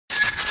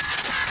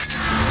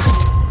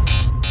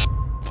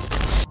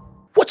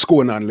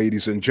going on,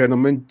 ladies and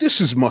gentlemen?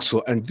 This is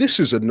Muscle, and this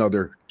is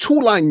another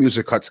Two Line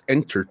Music Hut's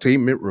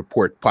Entertainment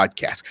Report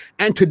podcast.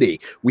 And today,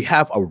 we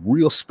have a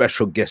real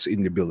special guest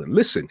in the building.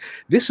 Listen,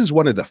 this is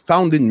one of the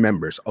founding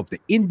members of the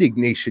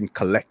Indignation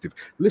Collective.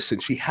 Listen,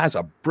 she has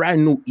a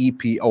brand new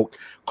EP out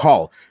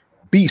called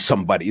Be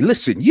Somebody.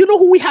 Listen, you know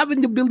who we have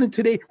in the building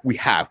today? We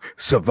have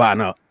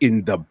Savannah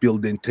in the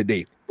building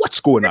today.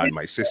 What's going on,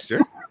 my sister?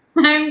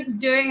 I'm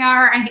doing all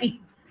right.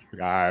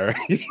 All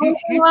right.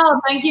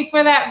 Well, thank you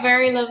for that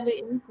very lovely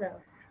intro.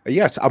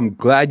 Yes, I'm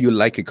glad you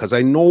like it because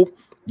I know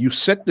you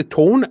set the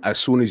tone as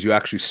soon as you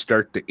actually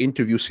start the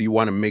interview, so you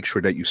want to make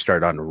sure that you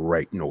start on the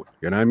right note.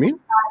 You know what I mean?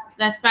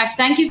 That's facts.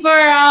 Thank you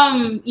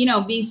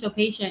for being so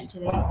patient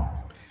today.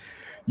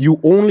 You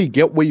only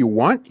get what you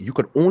want. You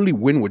could only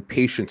win with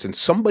patience. And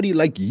somebody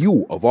like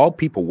you, of all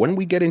people, when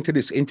we get into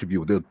this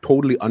interview, they'll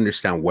totally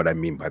understand what I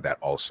mean by that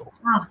also.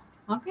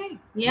 Okay.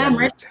 Yeah, I'm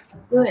ready.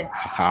 Good.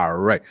 All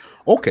right.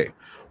 Okay.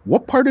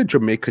 What part of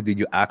Jamaica did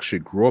you actually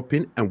grow up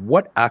in, and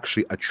what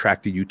actually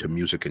attracted you to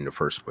music in the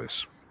first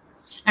place?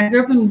 I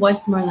grew up in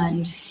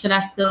Westmoreland, so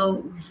that's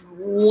the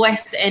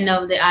west end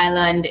of the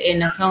island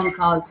in a town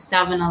called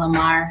Savannah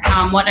Lamar.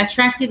 What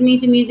attracted me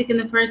to music in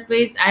the first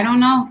place? I don't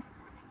know.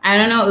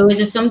 It was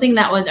just something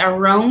that was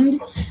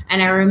around,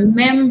 and I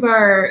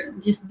remember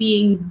just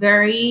being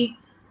very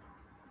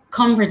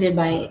comforted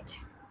by it.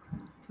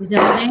 You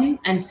know what I'm saying?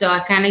 And so I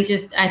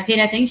paid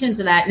attention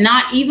to that.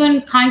 Not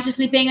even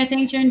consciously paying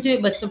attention to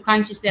it, but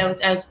subconsciously I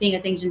was paying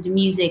attention to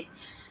music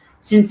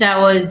since I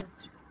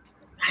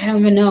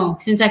don't even know,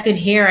 since I could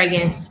hear, I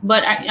guess.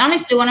 But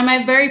honestly, one of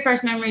my very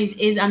first memories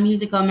is a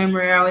musical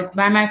memory. I was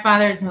by my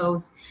father's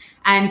house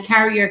and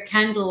Carrier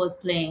Candle was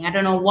playing. I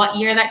don't know what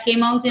year that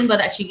came out in, but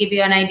that should give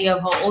you an idea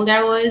of how old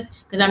I was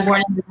because I'm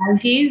born in the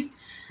 90s.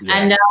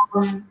 Yeah.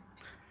 And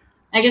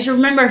I just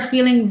remember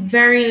feeling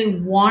very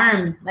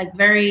warm, like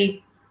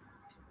very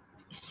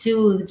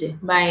soothed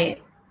by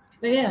it.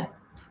 But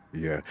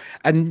yeah.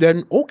 And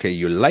then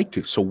you liked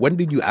it. So when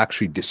did you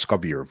actually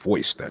discover your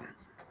voice then?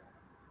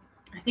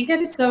 I think I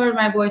discovered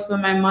my voice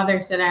when my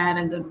mother said I had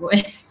a good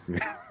voice.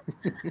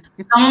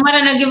 My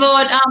mother don't give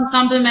out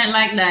compliment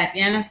like that,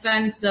 you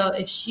understand? So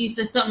if she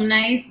says something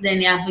nice,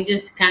 then we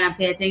just kind of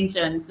pay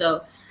attention.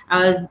 So I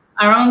was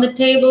around the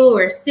table,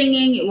 we're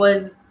singing. It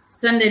was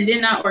Sunday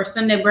dinner or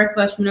Sunday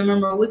breakfast, I don't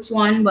remember which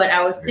one, but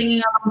I was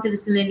singing along to the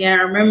Celine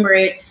and I remember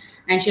it.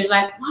 And she was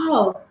like,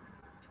 wow,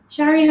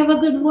 Shari, you have a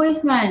good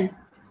voice, man.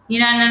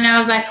 And then I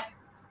was like,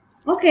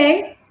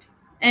 okay.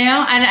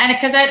 And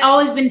because I'd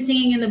always been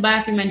singing in the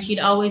bathroom and she'd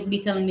always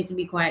be telling me to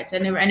be quiet. So I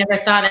never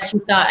thought that she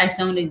thought I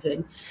sounded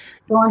good.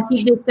 So when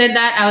she just said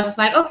that, I was just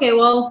like, okay,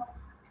 well,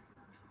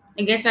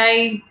 I guess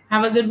I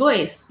have a good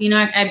voice.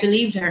 I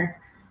believed her.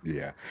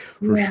 Yeah,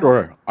 for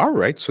sure. All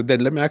right. So then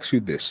let me ask you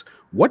this.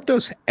 What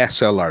does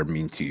SLR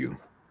mean to you?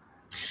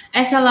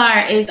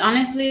 SLR is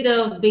honestly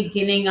the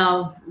beginning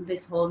of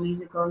this whole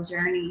musical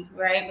journey,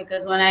 right?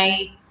 Because when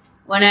a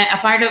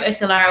part of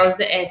SLR, I was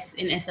the S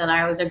in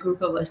SLR. It was a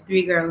group of us,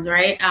 3 girls,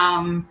 right?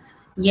 My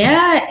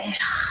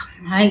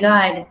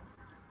God,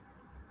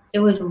 it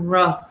was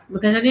rough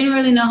because I didn't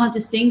really know how to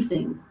sing.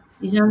 You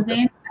know what I'm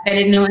saying? I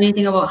didn't know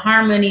anything about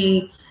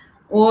harmony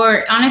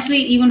or honestly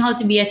even how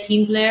to be a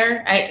team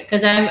player.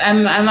 Because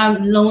I'm a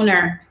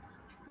loner.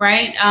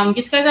 Right?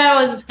 Just because I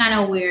was just kind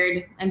of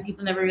weird and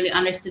people never really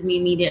understood me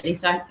immediately.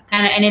 So I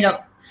kind of ended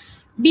up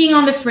being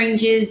on the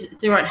fringes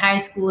throughout high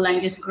school and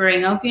just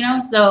growing up,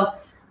 So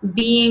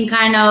being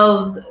kind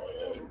of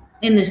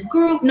in this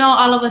group now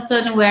all of a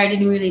sudden where I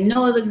didn't really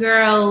know the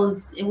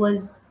girls, it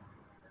was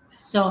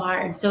so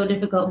hard, so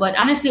difficult. But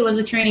honestly, it was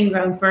a training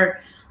ground for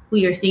who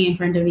you're seeing in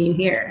front of you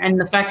here. And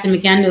the fact that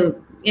we can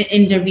do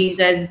interviews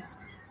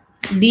as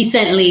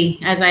decently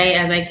as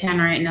I can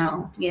right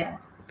now. Yeah.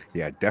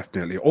 Yeah,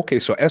 definitely. Okay,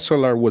 so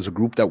SLR was a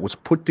group that was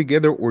put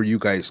together or you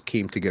guys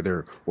came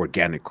together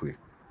organically?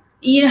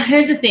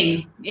 Here's the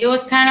thing. It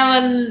was kind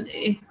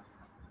of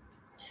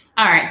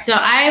all right, so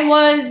I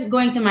was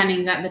going to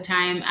Manning's at the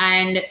time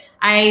and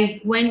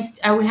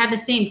we had the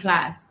same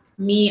class,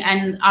 me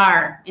and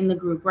R in the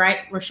group,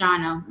 right?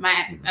 Roshana.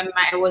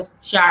 I was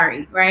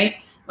Shari,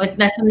 right?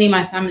 That's the name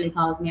my family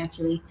calls me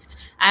actually.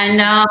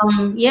 And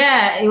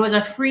it was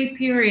a free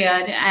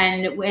period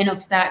and we end up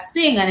start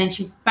singing and then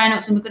she find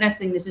out somebody could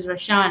sing. This is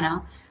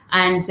Roshana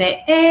and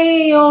say,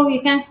 hey, you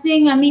can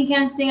sing and me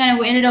can sing. And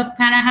we ended up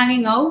kind of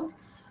hanging out.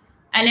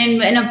 And then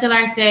we end up till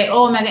I say, I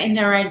got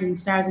into Rising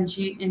Stars. And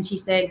she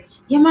said,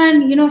 yeah,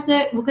 man,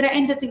 say we could have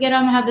entered together.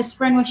 I have this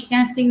friend where she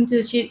can sing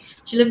too. She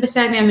lived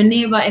beside me. I'm a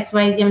neighbor,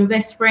 XYZ, I'm my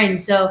best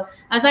friend. So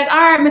I was like, all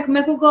right, make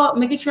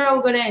it try,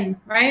 we'll go then,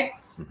 right?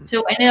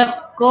 So we ended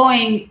up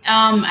going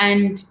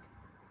and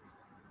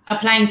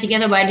applying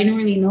together, but I didn't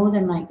really know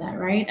them like that,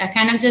 right? I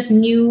kind of just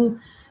knew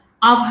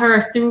of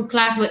her through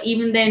class, but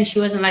even then she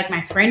wasn't like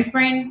my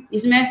friend, you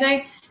see what I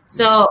say?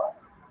 So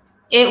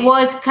it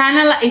was kind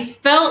of like, it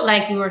felt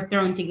like we were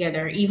thrown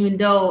together, even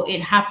though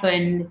it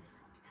happened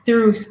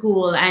through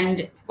school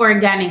and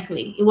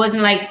organically. It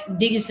wasn't like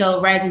digital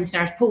Rising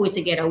Stars put it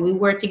together. We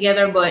were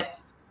together, but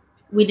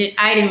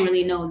I didn't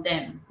really know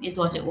them is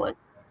what it was.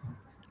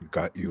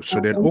 Got you. So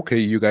then, okay,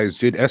 you guys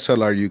did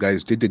SLR, you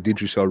guys did the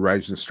Digicel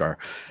Rising Star.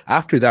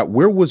 After that,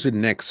 where was the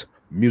next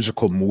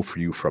musical move for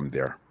you from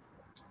there?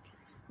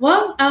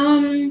 Well,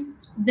 the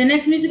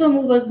next musical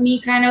move was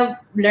me kind of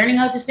learning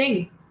how to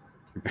sing.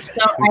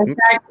 So I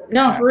started,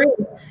 no, for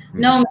real.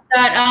 No,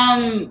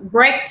 that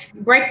Brett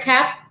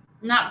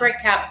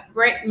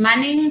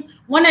Manning,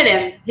 one of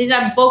them. He's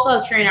a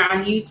vocal trainer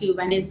on YouTube,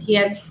 and he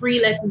has free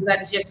lessons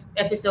that is just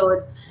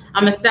episodes.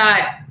 I'm gonna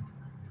start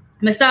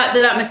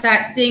do that. I'm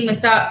start sing. I'm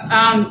start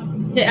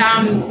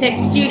take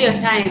studio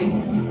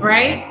time,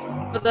 right?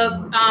 For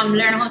go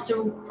learn how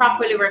to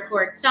properly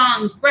record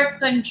songs, breath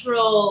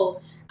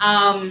control.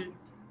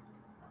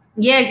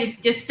 Yeah,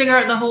 just figure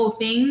out the whole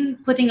thing,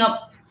 putting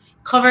up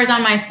covers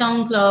on my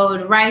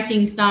SoundCloud,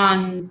 writing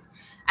songs,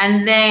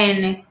 and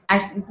then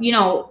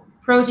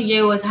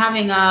Protege was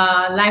having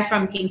a Live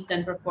from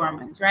Kingston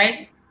performance,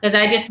 right? Because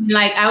I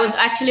was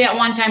actually at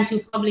one time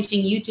too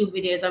publishing YouTube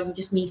videos of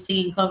just me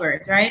singing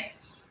covers, right?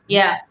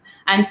 Yeah,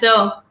 and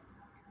so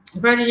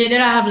Protege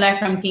did have Live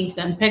from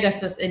Kingston,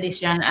 Pegasus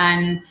edition,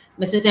 and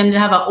Mr. Sam did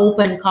have an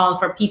open call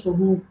for people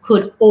who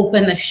could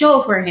open the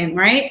show for him,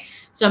 right?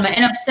 So I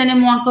ended up sending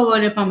him one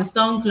cover up on my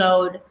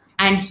SoundCloud,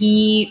 and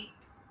he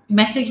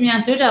messaged me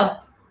on Twitter,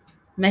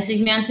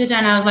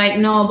 and I was like,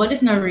 no, but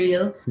it's not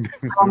real.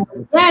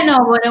 Yeah,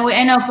 no, but then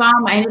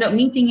I ended up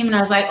meeting him, and I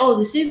was like, oh,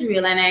 this is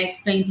real. And I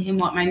explained to him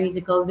what my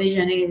musical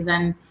vision is.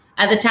 And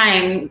at the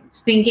time,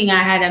 thinking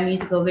I had a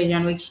musical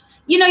vision, which,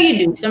 you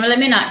do. So let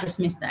me not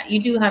dismiss that.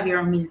 You do have your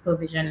own musical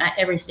vision at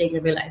every stage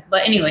of your life.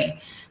 But anyway,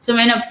 so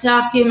I ended up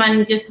talking to him,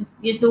 and just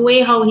the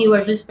way how he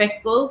was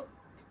respectful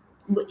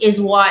is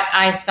what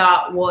I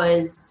thought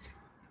was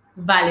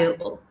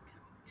valuable.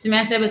 So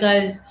I said,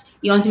 because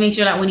you want to make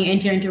sure that when you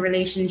enter into a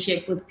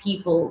relationship with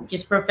people,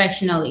 just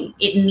professionally,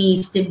 it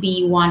needs to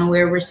be one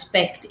where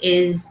respect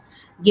is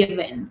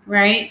given,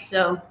 right?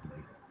 So,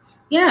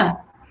 yeah.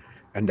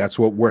 And that's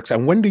what works.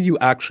 And when did you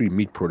actually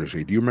meet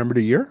Protege? Do you remember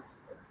the year?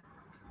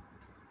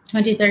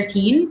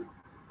 2013.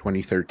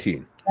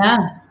 2013. Yeah.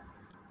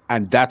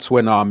 And that's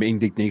when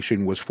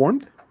Indignation was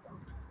formed?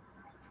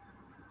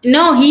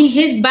 No,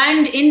 his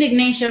band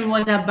Indignation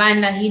was a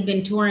band that he'd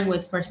been touring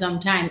with for some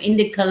time.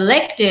 Indie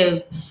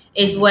Collective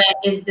is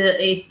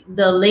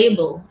the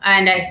label,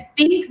 and I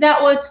think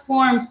that was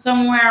formed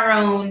somewhere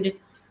around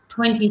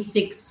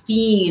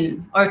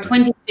 2016 or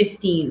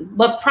 2015,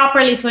 but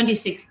properly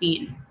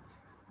 2016.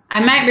 I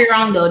might be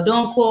wrong though,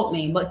 don't quote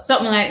me, but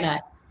something like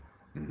that.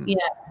 Mm-hmm. Yeah.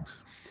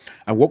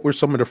 And what were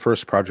some of the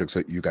first projects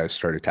that you guys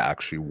started to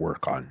actually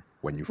work on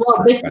when you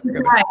first got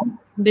together?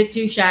 Bit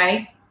Too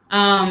Shy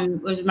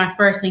was my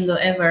first single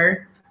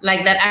ever,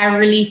 like that I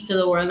released to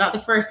the world. Not the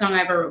first song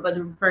I ever wrote, but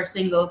the first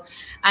single.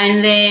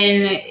 And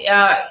then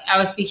I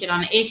was featured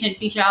on the Ancient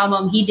Feature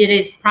album. He did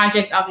his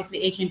project,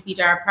 obviously Ancient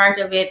Feature are part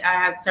of it. I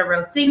have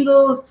several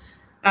singles,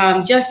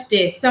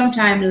 Justice,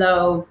 Sometime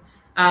Love,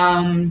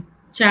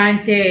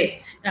 Chant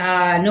It,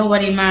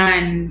 Nobody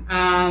Man.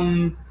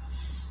 I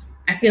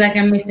feel like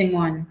I'm missing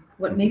one.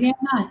 But maybe I'm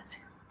not.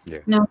 Yeah.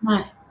 No, I'm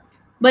not.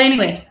 But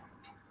anyway,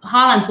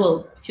 Holland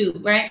Pool too,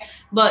 right?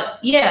 But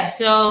yeah,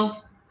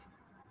 so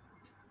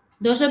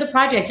those are the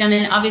projects. And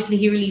then obviously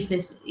he released,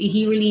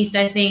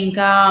 I think,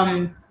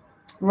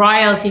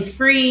 Royalty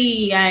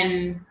Free,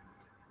 and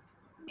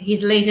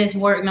his latest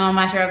work, No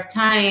Matter of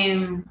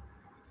Time,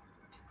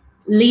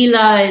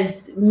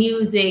 Leela's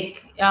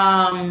music,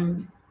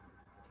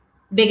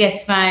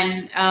 biggest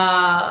fan,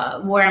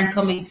 Where I'm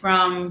Coming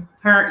From,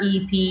 her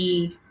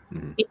EP. You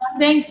know what I'm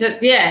saying? So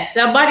yeah,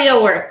 so a body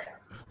of work,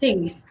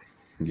 things.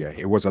 Yeah,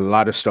 it was a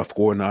lot of stuff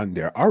going on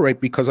there. All right,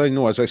 because I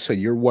know, as I said,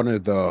 you're one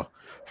of the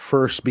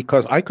first,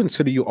 because I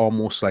consider you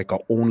almost like an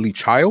only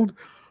child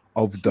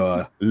of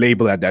the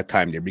label at that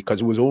time there, because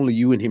it was only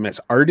you and him as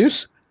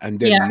artists, and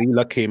then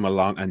Leela came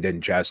along, and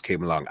then Jazz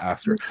came along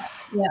after.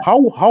 Yeah.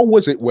 How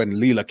was it when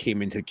Leela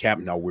came into the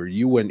camp? Now,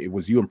 it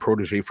was you and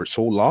Protege for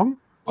so long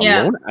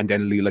alone, and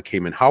then Leela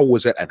came in. How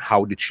was it, and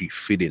how did she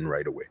fit in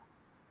right away?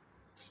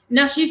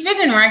 No, she fit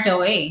in right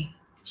away.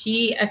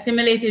 She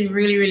assimilated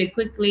really, really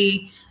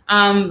quickly.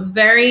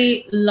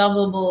 Very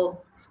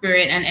lovable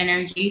spirit and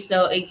energy.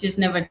 So it just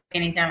never took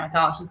any time at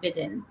all. She fit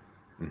in.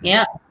 Mm-hmm.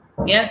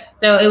 Yeah.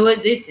 So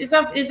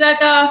it's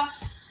like a,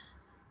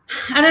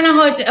 I don't know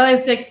how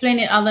to explain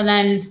it other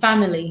than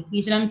family.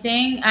 You see what I'm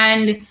saying?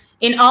 And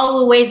in all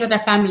the ways that a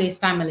family is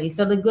family.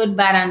 So the good,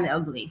 bad, and the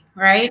ugly,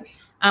 right?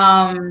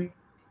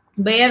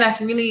 But yeah, that's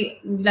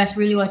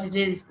really what it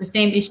is. The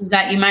same issues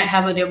that you might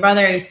have with your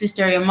brother, your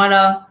sister, your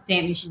mother,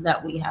 same issues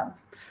that we have.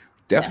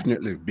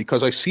 Definitely,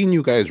 because I've seen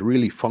you guys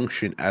really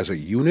function as a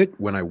unit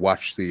when I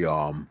watched the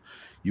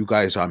you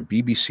guys on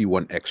BBC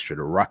One Extra,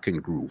 the Rock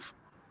and Groove.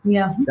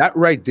 Yeah. That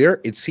right there,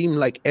 it seemed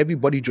like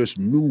everybody just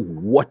knew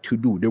what to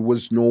do. There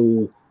was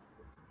no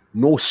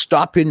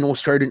stopping, no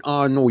starting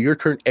on, no your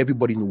turn.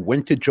 Everybody knew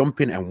when to jump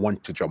in and when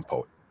to jump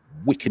out.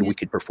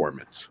 Wicked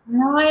performance.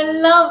 No,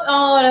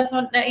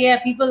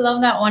 people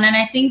love that one. And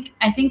I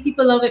think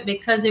people love it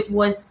because it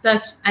was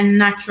such a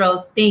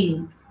natural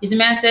thing. You see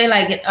me I say,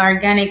 like, it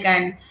organic,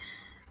 and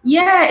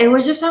Yeah, it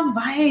was just some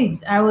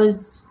vibes.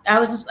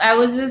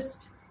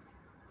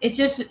 It's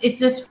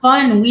just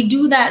fun. We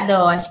do that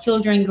though as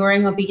children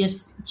growing up. We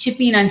just chip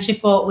in and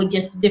chip out with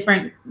just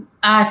different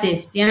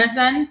artists. You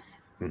understand?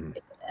 Mhm.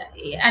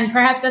 And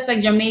perhaps that's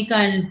like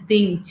Jamaican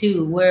thing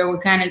too, where we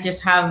kind of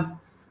just have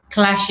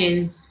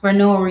clashes for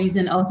no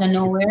reason out of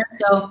nowhere.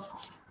 So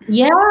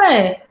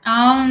yeah,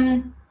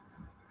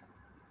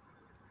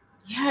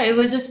 yeah, it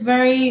was just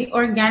very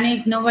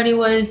organic. Nobody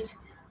was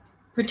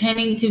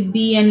pretending to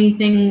be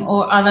anything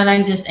or other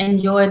than just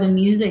enjoy the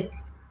music. Mhm.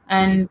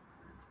 And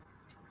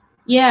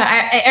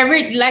yeah,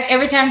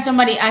 every time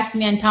somebody asks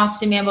me and talks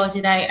to me about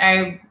it,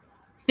 I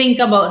think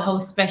about how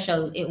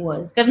special it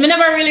was. Because me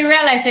never really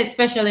realized it's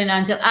special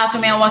until after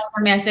me I Yeah. watch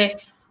for me, I say,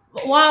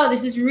 wow,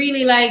 this is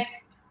really like,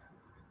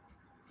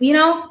 you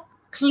know,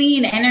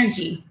 clean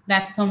energy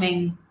that's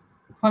coming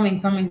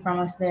from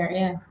us there.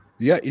 Yeah.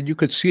 Yeah, and you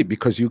could see it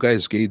because you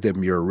guys gave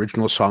them your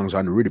original songs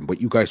on the rhythm,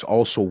 but you guys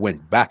also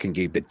went back and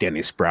gave the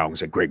Dennis Browns,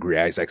 the Gregory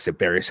Isaacs, the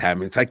Barris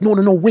Hammond. It's like, no,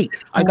 no, no, wait,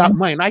 I Yeah. got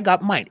mine, I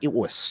got mine. It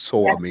was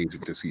so Yeah.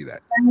 amazing to see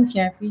that. Thank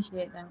you. I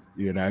appreciate that.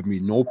 You know, I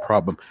mean, no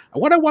problem.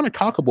 And what I want to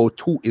talk about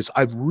too is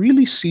I've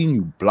really seen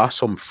you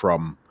blossom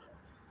from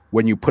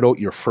when you put out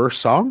your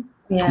first song,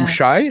 Too Yeah.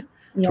 Shy,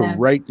 to Yeah.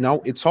 right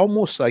now. It's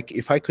almost like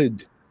if I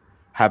could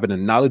have an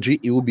analogy,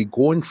 it would be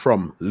going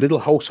from Little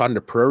House on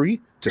the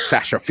Prairie to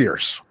Sasha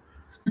Fierce.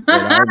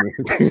 You know what I No,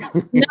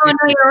 mean? no,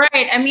 you're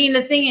right. I mean,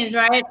 the thing is,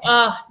 right?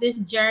 This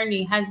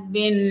journey has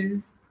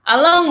been a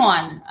long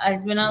one.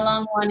 It's been a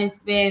long one. It's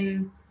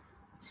been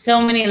so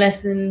many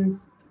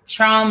lessons,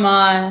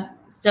 trauma,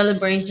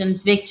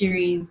 celebrations,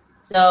 victories.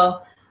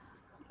 So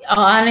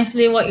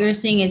honestly, what you're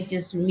seeing is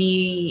just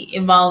me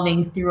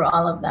evolving through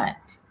all of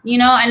that. You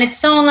know, and it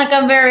sounds like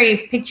a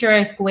very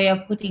picturesque way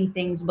of putting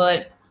things,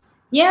 but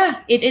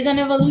yeah, it is an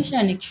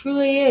evolution. It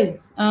truly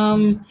is.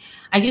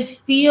 I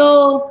just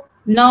feel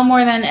now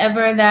more than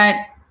ever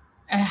that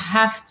I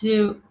have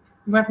to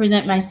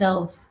represent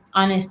myself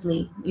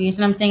honestly. You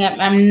see what I'm saying?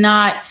 I'm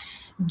not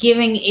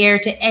giving ear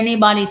to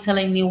anybody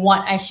telling me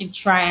what I should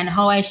try and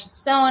how I should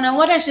sound and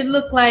what I should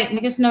look like.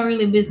 Because it's not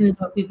really business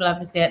what people have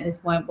to say at this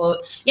point.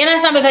 But you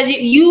understand, because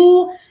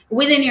you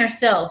within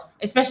yourself,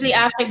 especially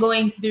after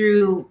going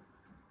through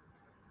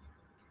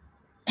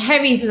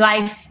heavy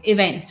life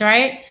events,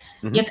 right?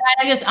 You Mhm. kind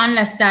of just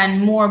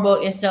understand more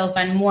about yourself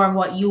and more of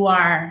what you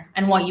are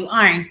and what you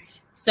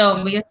aren't.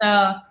 So because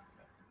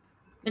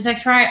it's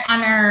like try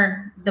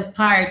honor the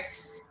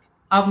parts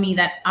of me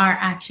that are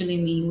actually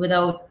me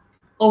without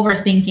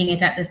overthinking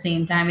it at the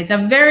same time. It's a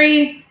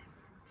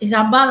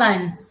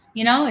balance,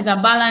 you know, it's a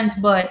balance,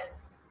 but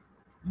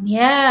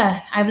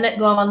yeah, I've let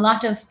go of a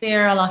lot of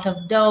fear, a lot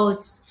of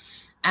doubts,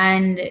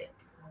 and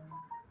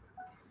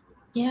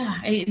yeah,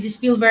 I just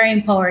feel very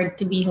empowered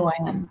to be who I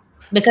am.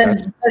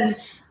 That's Because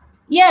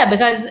yeah,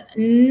 because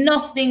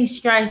nothing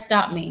tries to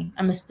stop me.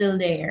 I'm still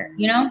there,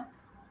 you know?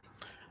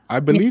 I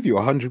Yeah. believe you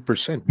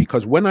 100%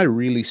 because when I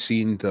really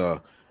seen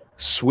the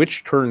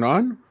switch turn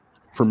on,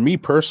 for me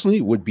personally,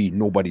 would be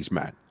Nobody's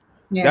Man.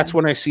 Yeah. That's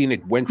when I seen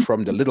it went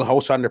from the Little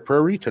House on the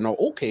Prairie to now,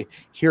 okay,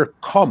 here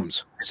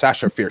comes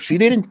Sasha Fierce. She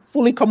didn't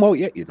fully come out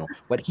yet, you know,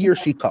 but here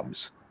she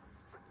comes.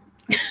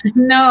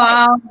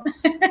 No,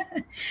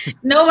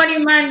 nobody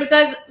man,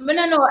 because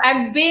no,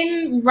 I've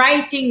been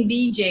writing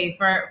DJ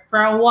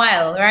for a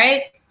while,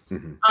 right?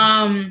 Mhm.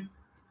 Um,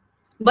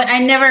 but I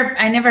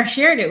never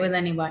shared it with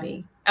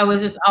anybody. I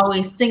was just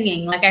always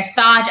singing. Like I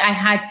thought I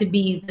had to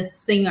be the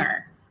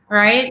singer,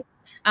 right?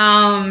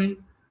 Um,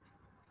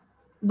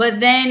 but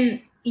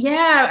then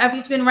yeah, I've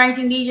just been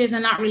writing DJs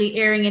and not really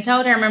airing it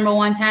out. I remember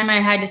one time I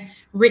had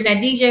written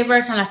a DJ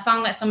verse on a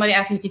song that somebody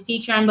asked me to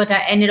feature on, but I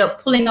ended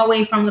up pulling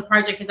away from the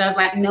project because I was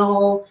like,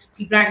 no,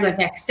 people aren't going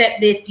to accept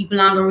this. People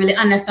aren't going to really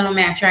understand what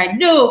I try to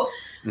do.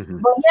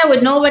 Mhm. But yeah,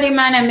 with Nobody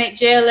Man, I met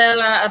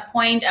JLL at a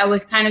point. I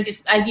was kind of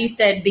just, as you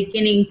said,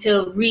 beginning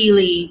to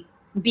really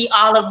be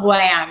all of who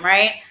I am,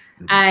 right?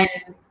 Mhm. And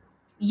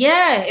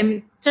yeah,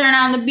 and turn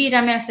on the beat. I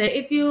mean, I said,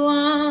 if you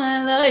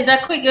want love, it's a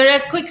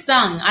quick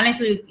song.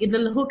 Honestly,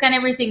 the hook and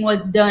everything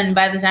was done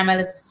by the time I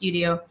left the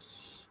studio.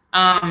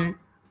 Um,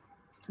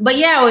 but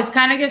yeah, I was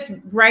kind of just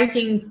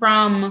writing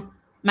from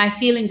my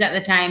feelings at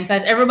the time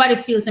because everybody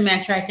feels to me. I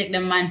try to take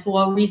them man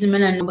for a reason.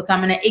 Man, and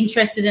becoming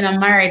interested in a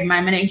married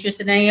man. I'm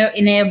interested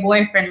in a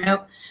boyfriend.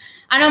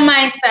 I know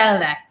my style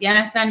that. You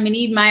understand? Me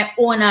need my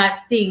own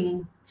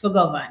thing for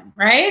govern,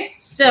 right?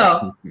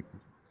 So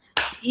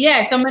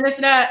yeah, so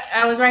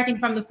I was writing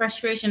from the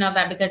frustration of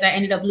that because I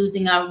ended up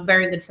losing a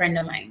very good friend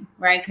of mine,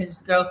 right? Because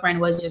his girlfriend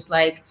was just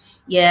like,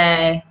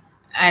 yeah,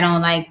 I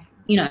don't like,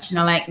 she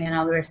don't like me and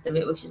all the rest of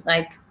it, which is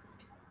like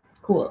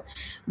cool.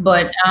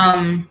 But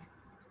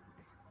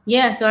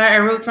yeah, so I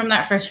wrote from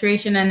that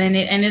frustration and then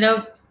it ended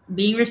up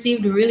being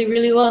received really,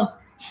 really well.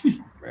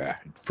 Yeah,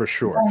 for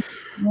sure.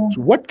 Yeah.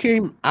 So what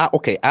came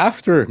okay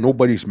after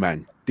Nobody's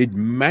Man? Did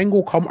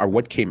Mango come or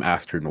what came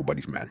after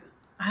Nobody's Man?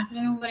 After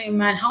Nobody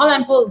Man,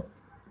 Holland Pull.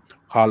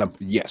 Harlem,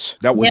 yes,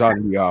 that was Yeah,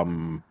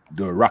 on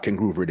the rock and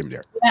groove rhythm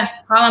there. yeah.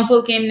 Holland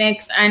Pull came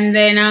next, and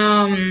then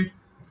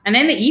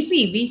the EP,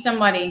 Be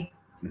Somebody.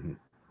 Mhm.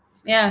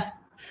 Yeah.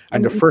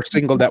 And the first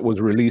single that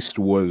was released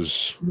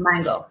was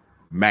Mango.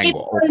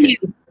 Mango. If you only Okay.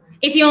 knew.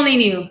 If you only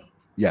knew.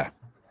 Yeah.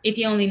 If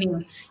you only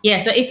knew. Yeah.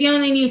 So If You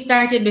Only Knew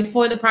started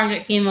before the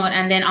project came out,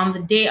 and then on the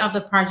day of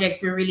the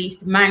project, we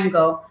released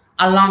Mango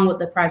along with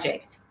the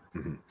project.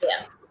 Mhm.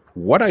 Yeah.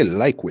 What I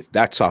like with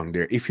that song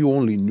there, If You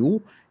Only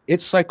Knew,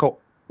 it's like a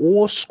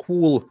old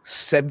school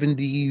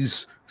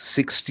 70s,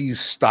 60s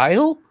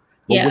style,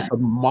 but Yeah. with a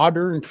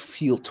modern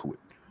feel to it.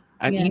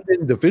 And Yeah.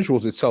 even the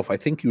visuals itself, I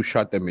think you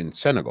shot them in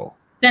Senegal.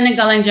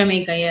 Senegal and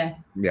Jamaica. Yeah.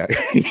 Yeah.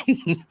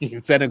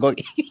 Senegal.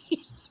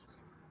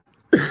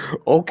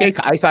 Okay.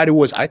 I thought it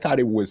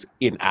was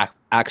in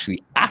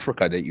actually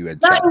Africa that you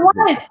had No, shot. it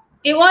was.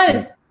 It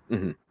was.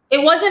 Mhm.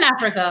 It was in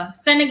Africa.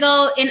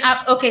 Senegal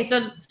okay,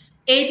 so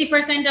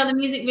 80% of the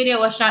music video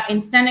was shot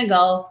in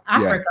Senegal, Yeah.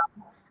 Africa,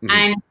 Mhm.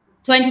 and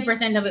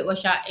 20% of it was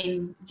shot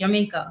in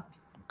Jamaica.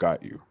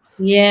 Got you.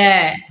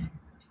 Yeah.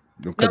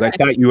 Because I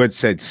thought you had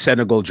said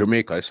Senegal,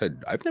 Jamaica. I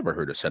said, I've never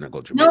heard of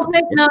Senegal, Jamaica. No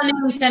place no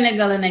name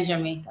Senegal and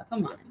Jamaica.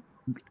 Come on.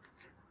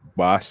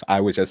 Boss,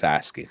 I was just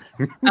asking.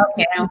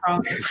 Okay, no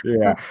problem.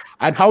 Yeah.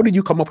 And how did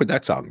you come up with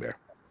that song there?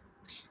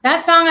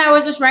 That song I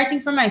was just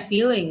writing for my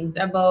feelings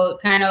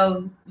about kind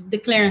of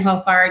declaring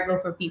how far I'd go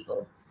for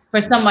people, for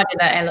somebody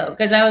that I love,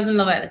 because I was in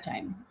love at the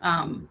time.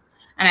 And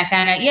I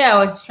kind of, I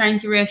was trying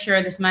to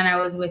reassure this man I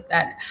was with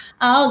that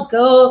I'll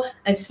go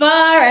as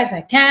far as I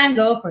can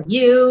go for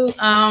you.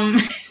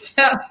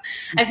 So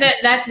I said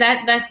that's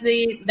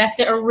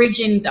the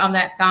origins of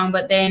that song.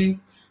 But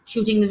then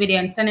shooting the video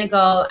in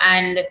Senegal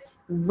and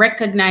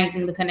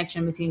recognizing the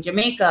connection between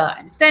Jamaica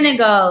and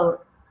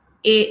Senegal,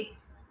 it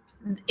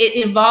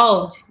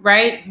evolved,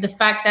 right? The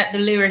fact that the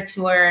lyrics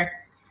were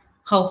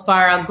how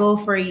far I'll go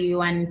for you,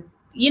 and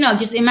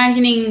just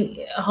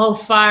imagining how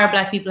far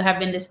Black people have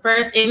been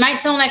dispersed. It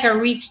might sound like a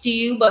reach to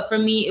you, but for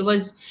me it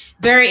was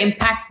very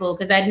impactful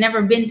because I'd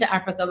never been to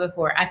Africa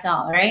before at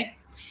all, right?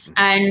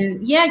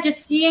 And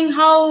just seeing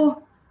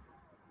how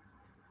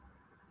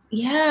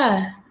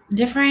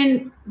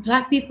different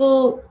Black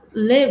people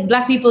live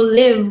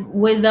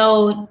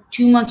without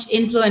too much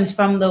influence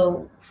from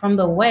the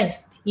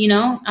West, it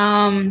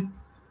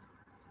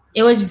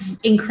was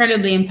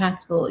incredibly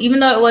impactful, even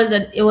though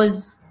it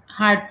was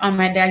hard on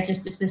my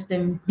digestive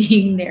system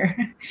being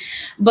there.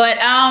 But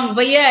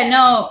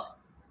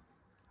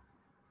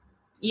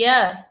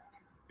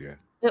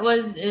it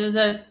was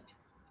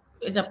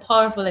a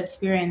powerful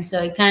experience.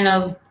 So it kind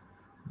of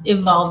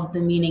evolved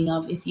the meaning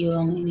of If You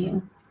Only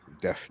Knew.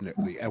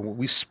 Definitely. And when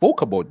we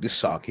spoke about this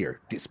song here,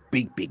 this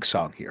big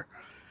song here,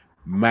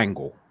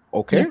 Mango.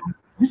 Okay.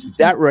 Yeah.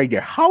 That right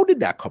there. How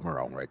did that come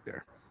around right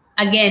there?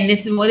 Again,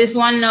 this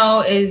one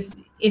now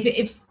is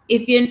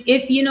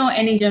if you know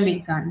any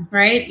Jamaican,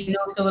 right?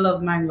 So we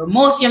love mango.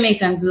 Most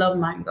Jamaicans love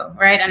mango,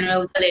 right? And I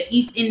will tell you,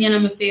 East Indian,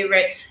 I'm a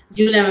favorite,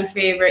 Julie, I'm a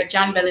favorite,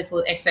 John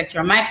Bellyful,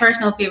 etc. My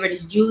personal favorite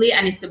is Julie,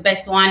 and it's the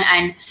best one.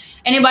 And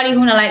anybody who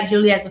don't like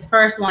Julie as the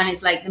first one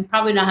is like, they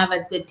probably don't have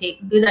as good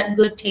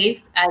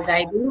taste as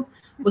I do,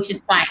 which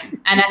is fine,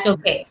 and that's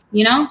okay.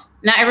 Not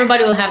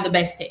everybody will have the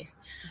best taste,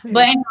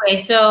 but anyway,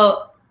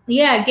 so.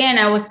 Yeah, again,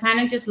 I was kind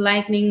of just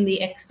likening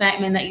the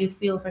excitement that you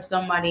feel for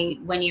somebody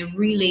when you're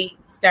really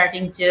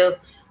starting to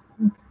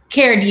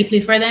care deeply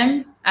for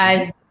them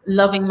as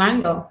loving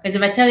mango. Because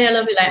if I tell you I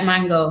love you like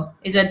mango,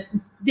 it's a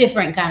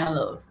different kind of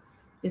love.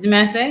 Is what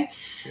I say?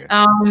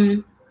 Yeah.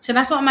 So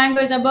that's what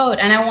mango is about.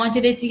 And I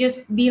wanted it to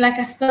just be like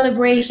a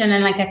celebration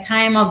and like a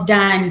time of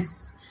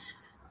dance,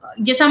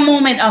 just a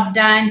moment of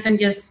dance and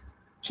just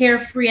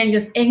carefree and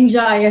just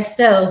enjoy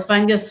yourself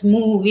and just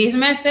move. Is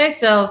what I say?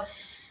 So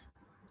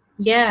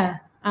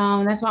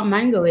that's what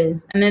mango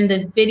is. And then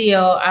the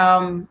video,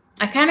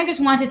 I kind of just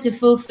wanted to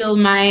fulfill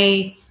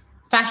my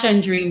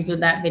fashion dreams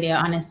with that video,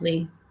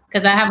 honestly,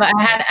 because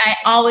I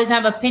always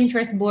have a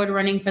Pinterest board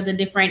running for the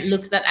different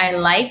looks that I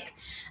like.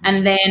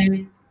 And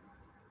then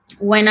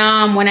when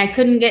I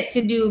couldn't get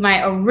to do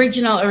my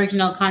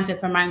original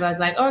concept for mango, I was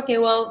like, okay,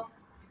 well,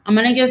 I'm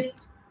gonna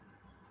just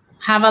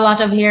have a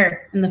lot of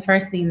hair in the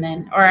first scene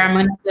then, or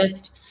I'm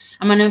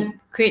gonna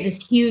create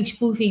this huge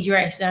poofy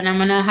dress, and I'm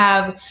gonna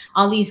have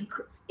all these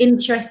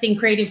interesting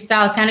creative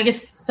styles, kind of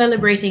just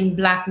celebrating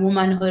Black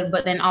womanhood,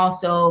 but then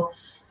also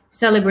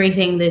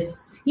celebrating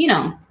this,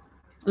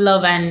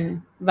 love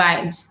and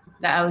vibes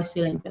that I was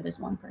feeling for this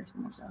one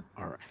person. So.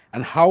 All right.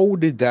 And how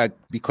did that?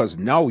 Because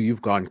now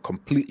you've gone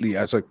completely,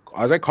 as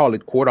I call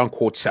it, quote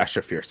unquote,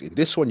 Sasha Fierce. In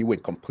this one, you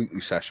went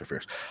completely Sasha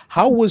Fierce.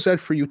 How was that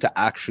for you to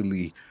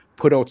actually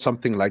put out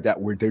something like that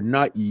where they're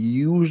not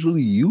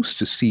usually used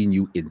to seeing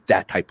you in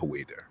that type of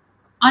way there?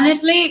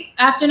 Honestly,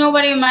 after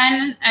Nobody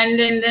Man and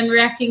then them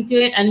reacting to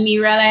it and me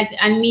realizing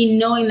and me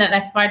knowing that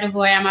that's part of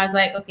who I am, I was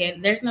like, okay,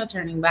 there's no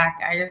turning back.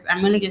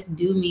 I'm gonna just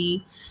do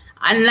me,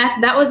 and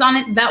that was on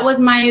it. That was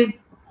my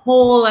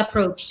whole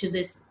approach to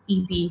this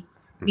EP.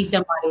 Be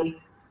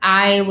Somebody.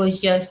 I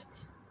was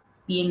just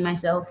being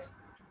myself.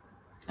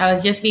 I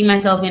was just being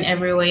myself in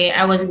every way.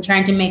 I wasn't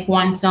trying to make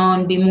one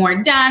song be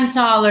more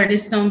dancehall or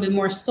this song be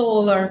more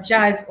soul or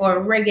jazz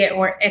or reggae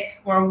or X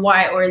or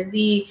Y or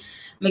Z.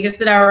 Because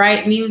did I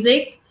write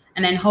music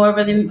And then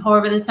however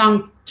the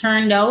song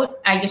turned out,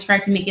 I just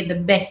tried to make it the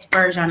best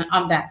version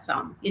of that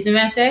song. You see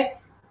what I say?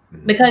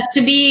 Because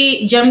to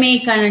be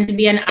Jamaican and to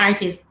be an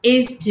artist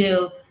is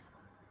to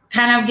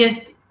kind of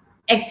just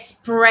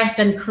express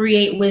and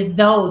create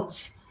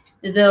without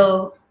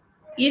the,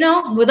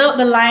 without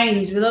the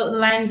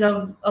lines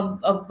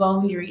of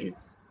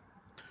boundaries.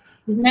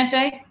 You see what I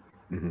say?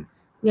 Mm-hmm.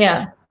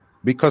 Yeah.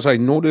 Because I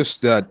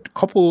noticed that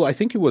I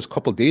think it was a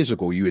couple days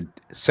ago, you had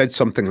said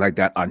something like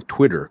that on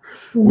Twitter,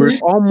 where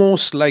it's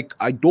almost like,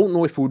 I don't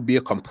know if it would be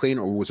a complaint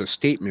or it was a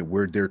statement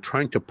where they're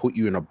trying to put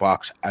you in a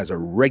box as a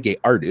reggae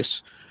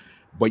artist,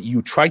 but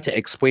you try to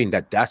explain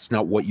that that's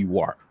not what you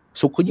are.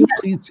 So could you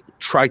please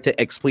try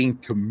to explain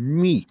to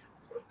me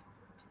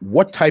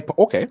what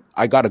okay,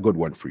 I got a good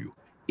one for you.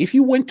 If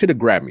you went to the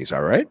Grammys,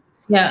 all right?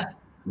 Yeah.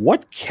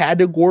 What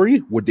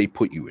category would they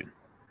put you in?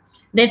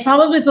 They'd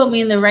probably put me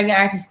in the reggae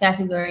artist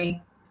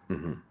category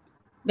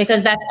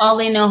because that's all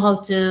they know how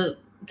to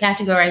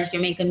categorize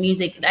Jamaican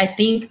music. I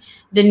think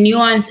the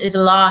nuance is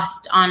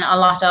lost on a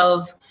lot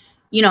of,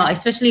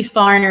 especially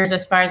foreigners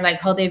as far as like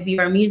how they view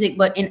our music.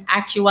 But in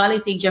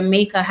actuality,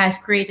 Jamaica has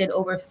created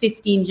over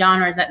 15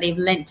 genres that they've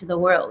lent to the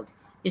world.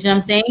 You see what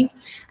I'm saying?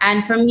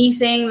 And for me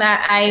saying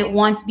that I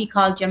want to be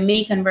called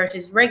Jamaican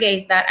versus reggae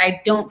is that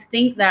I don't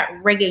think that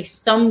reggae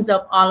sums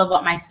up all of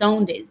what my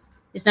sound is.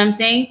 You see what I'm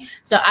saying?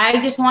 So I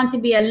just want to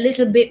be a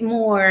little bit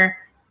more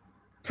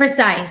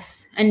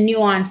precise and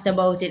nuanced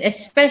about it,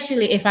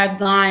 especially if I've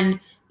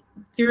gone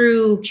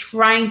through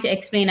trying to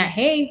explain that,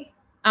 hey,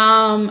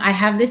 I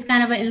have this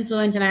kind of an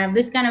influence and I have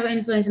this kind of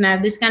influence and I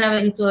have this kind of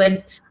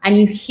influence. And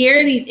you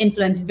hear these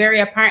influence very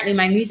apparently in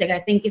my music. I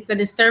think it's a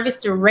disservice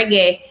to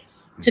reggae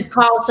to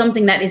call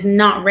something that is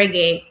not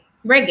reggae.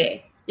 You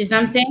know what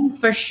I'm saying?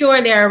 For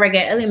sure, there are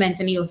reggae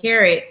elements and you'll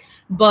hear it,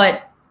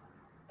 but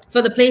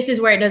for the places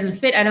where it doesn't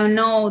fit, I don't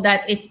know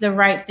that it's the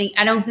right thing.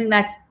 I don't think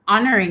that's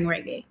honoring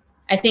reggae.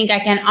 I think I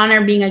can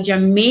honor being a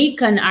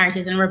Jamaican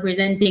artist and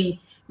representing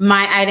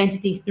my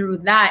identity through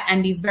that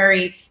and be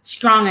very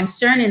strong and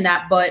stern in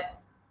that.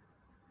 But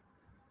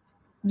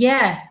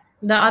yeah,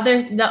 the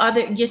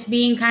other just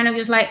being kind of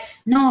just like,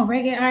 no,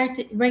 reggae,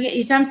 you know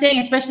what I'm saying?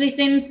 Especially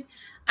since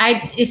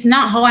it's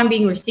not how I'm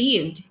being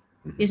received.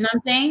 You know what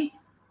I'm saying?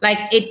 Like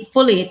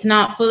it's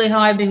not fully how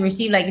I've been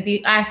received. Like if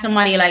you ask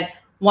somebody like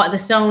what the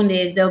sound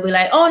is, they'll be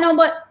like, oh no,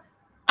 but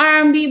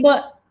R&B,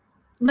 but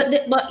you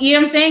know what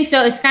I'm saying?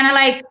 So it's kind of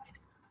like,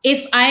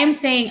 if I am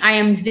saying I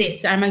am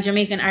this, I'm a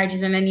Jamaican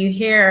artist, and then you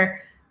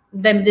hear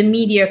the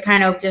media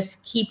kind of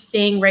just keep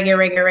saying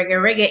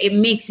reggae, it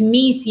makes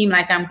me seem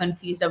like I'm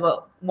confused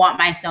about what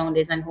my sound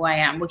is and who I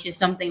am, which is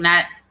something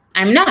that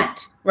I'm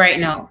not right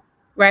now,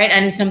 right?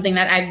 And something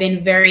that I've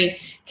been very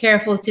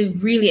careful to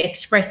really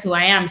express who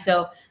I am.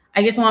 So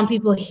I just want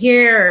people to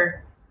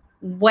hear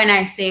when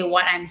I say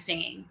what I'm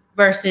saying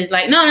versus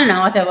like, no,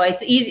 whatever,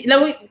 it's easy,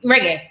 like,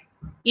 reggae.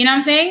 You know what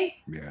I'm saying?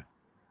 Yeah.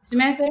 See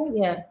what I'm saying?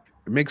 Yeah.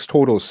 It makes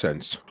total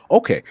sense.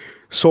 Okay.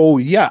 So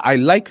yeah, I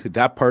like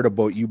that part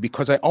about you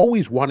because I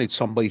always wanted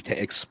somebody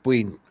to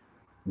explain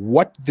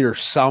what their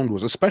sound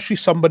was, especially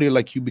somebody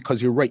like you,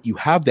 because you're right. You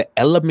have the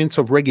elements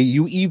of reggae.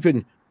 You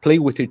even play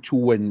with it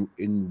too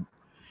in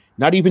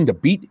not even the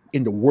beat,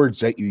 in the words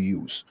that you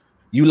use.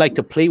 You like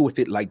to play with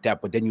it like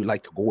that, but then you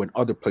like to go in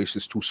other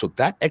places too. So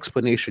that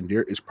explanation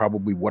there is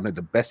probably one of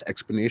the best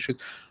explanations.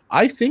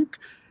 I think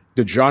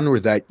the genre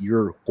that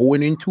you're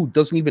going into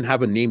doesn't even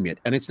have a name yet.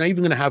 And it's not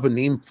even going to have a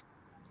name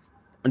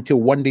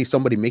until one day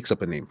somebody makes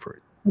up a name for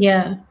it.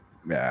 Yeah.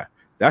 Yeah.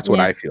 That's what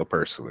I feel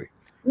personally.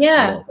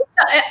 Yeah.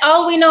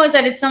 All we know is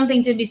that it's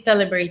something to be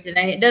celebrated,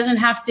 and it doesn't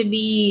have to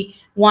be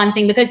one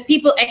thing because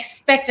people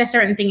expect a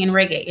certain thing in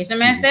reggae. You see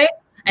what I say?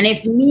 And if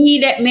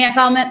I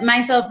call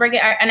myself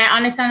reggae, and I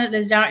understand that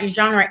the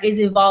genre is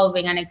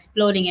evolving and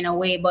exploding in a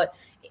way, but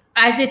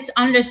as it's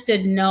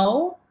understood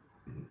now,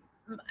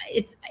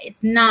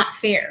 it's not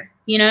fair.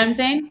 You know what I'm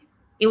saying?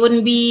 It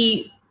wouldn't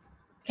be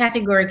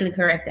categorically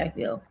correct, I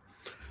feel.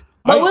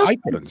 But I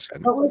could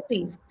understand. But we'll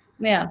see.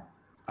 Yeah.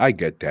 I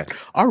get that.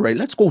 All right,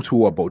 let's go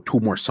to about 2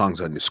 more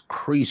songs on this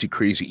crazy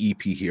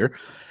EP here.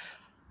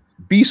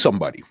 Be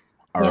Somebody.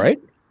 All right.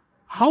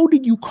 How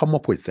did you come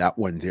up with that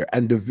one there?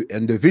 And the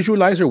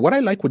visualizer, what I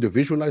like with the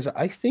visualizer,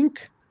 I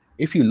think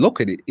if you look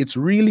at it, it's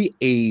really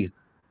a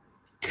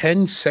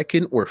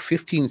 10-second or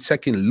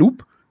 15-second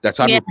loop that's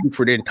on repeat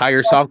for the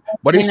entire song,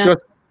 but it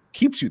just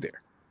keeps you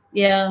there.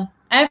 Yeah.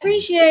 I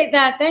appreciate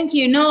that. Thank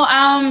you. No,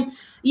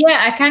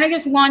 I kind of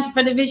just want,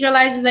 for the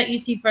visualizers that you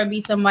see for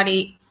Be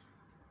Somebody,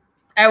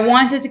 I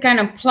wanted to kind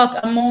of pluck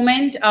a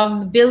moment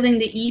of building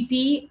the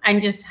EP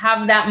and just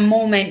have that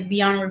moment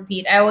be on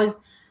repeat. I was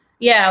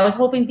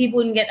hoping people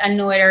wouldn't get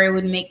annoyed or it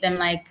would make them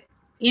like,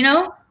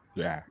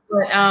 Yeah.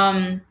 But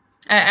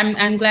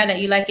I'm glad that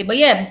you like it. But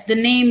yeah, the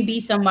name Be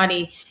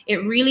Somebody, it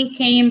really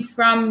came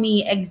from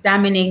me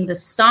examining the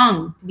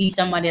song Be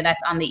Somebody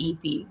that's on the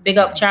EP. Big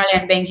up Charlie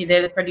and Benji,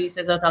 they're the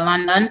producers out of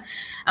London.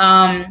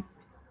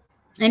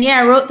 And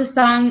yeah, I wrote the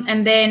song,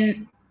 and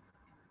then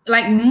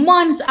like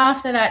months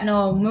after that,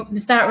 I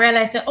start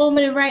realizing, I'm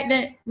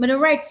gonna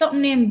write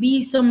something named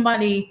Be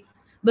Somebody.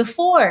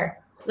 before,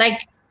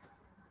 like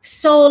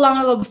so long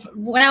ago,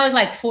 when I was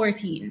like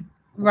 14,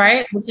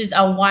 right? Which is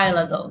a while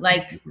ago.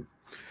 Like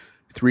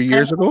 3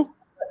 years ago?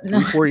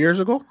 no, 4 years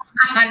ago?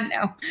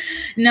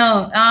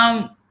 no,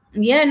 no.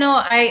 Yeah, no.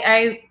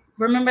 I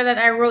remember that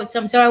I wrote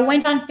some. So I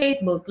went on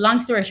Facebook.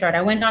 Long story short,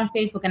 I went on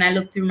Facebook and I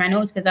looked through my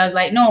notes because I was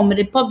like, no, but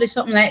they published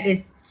something like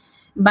this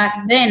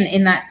back then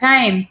in that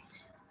time,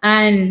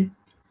 and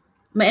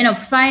I ended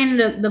up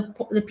finding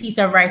the piece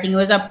of writing. It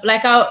was up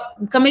like I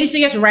used to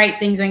just write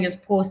things and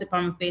just post it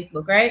on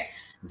Facebook, right?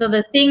 So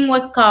the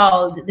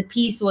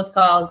piece was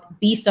called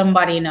 "Be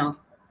Somebody Now,"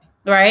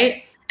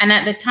 right? And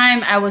at the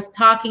time, I was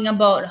talking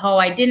about how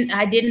I didn't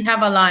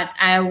have a lot.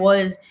 I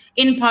was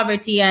in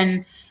poverty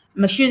and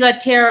my shoes are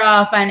tear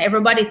off, and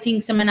everybody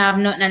thinks I'm gonna have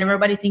nothing, and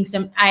everybody thinks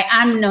I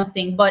am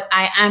nothing, but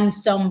I am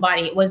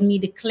somebody. It was me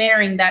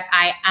declaring that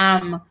I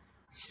am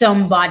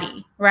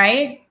somebody,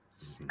 right?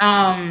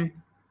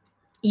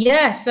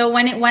 Yeah, so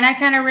when I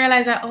kind of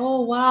realized that,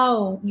 oh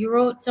wow, you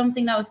wrote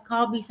something that was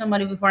called "Be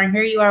Somebody" before, and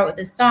here you are with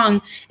this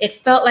song, it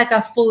felt like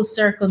a full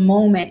circle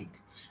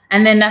moment.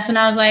 And then that's when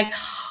I was like,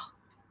 oh,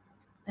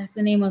 that's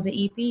the name of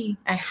the EP.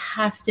 I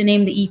have to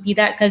name the EP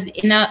that, because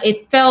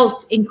it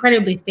felt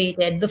incredibly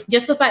fated.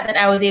 Just the fact that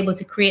I was able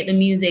to create the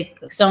music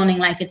sounding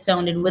like it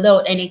sounded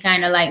without any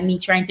kind of like me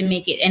trying to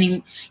make it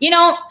any,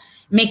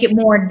 make it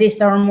more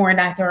this or more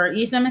that, or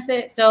you see what I'm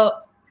saying? So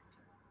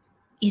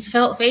it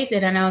felt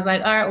fated, and I was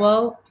like, all right,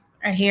 well,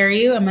 I hear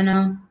you. I'm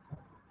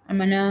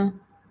gonna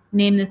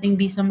name the thing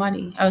 "Be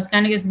Somebody." I was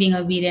kind of just being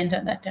obedient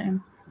at that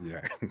time.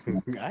 Yeah,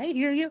 I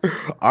hear you.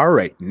 All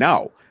right,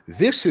 now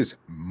this is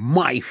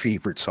my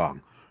favorite song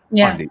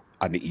on the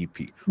EP.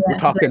 Yeah, we're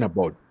talking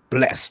about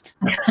 "Blessed."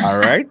 All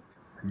right,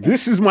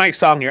 this is my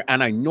song here,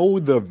 and I know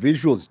the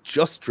visuals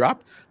just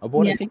dropped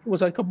about. I think it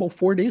was like about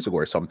 4 days ago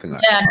or something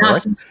like that.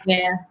 Right?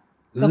 Yeah.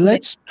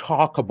 Let's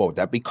talk about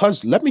that,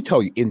 because let me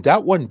tell you, in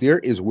that one, there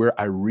is where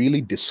I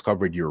really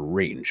discovered your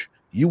range.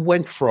 You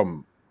went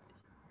from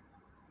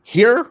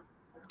here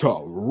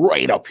to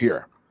right up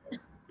here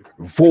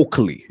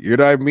vocally, you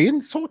know what I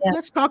mean? So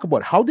let's talk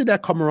about, how did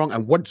that come around,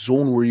 and what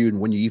zone were you in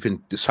when you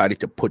even decided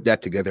to put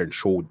that together and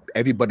show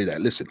everybody that,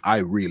 listen, I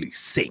really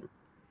sing?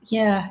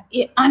 Yeah,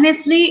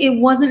 honestly, it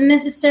wasn't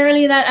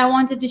necessarily that I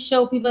wanted to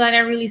show people that I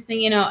really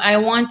sing. I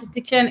wanted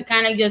to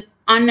kind of just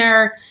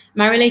honor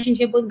my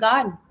relationship with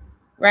God.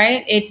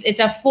 Right? It's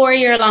a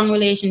 4-year-long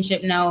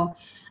relationship now.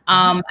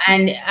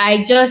 And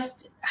I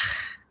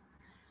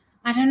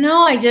don't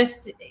know.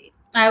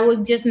 I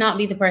would just not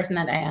be the person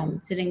that I am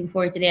sitting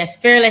before today, as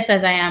fearless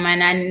as I am,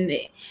 and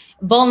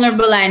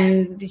vulnerable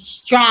and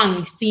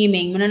strong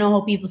seeming. I don't know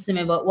how people see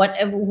me, but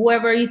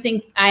whoever you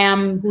think I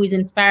am, who is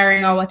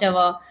inspiring or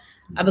whatever,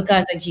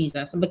 because of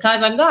Jesus,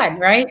 because of God,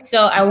 right?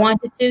 So I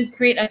wanted to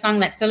create a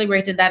song that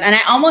celebrated that. And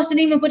I almost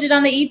didn't even put it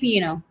on the EP,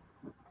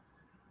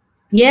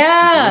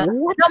 Yeah,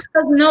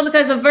 no,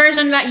 because the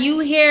version that you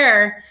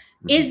hear,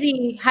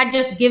 Izzy had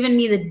just given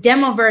me the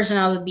demo version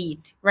of the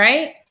beat,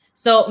 right?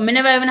 So I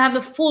never even have the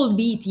full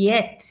beat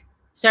yet.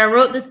 So I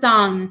wrote the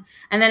song,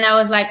 and then I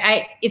was like,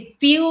 it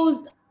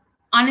feels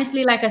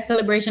honestly like a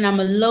celebration.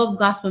 I'm a love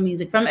gospel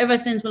music from ever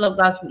since I love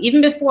gospel,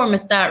 even before I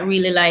start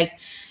really like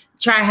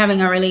try having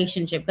a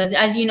relationship, because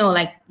as you know,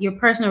 like your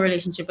personal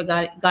relationship with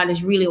God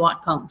is really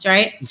what counts,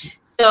 right?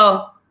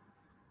 So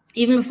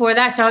even before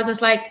that, so I was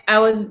just like,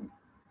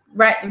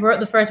 wrote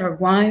the first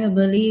word, "Why you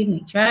believe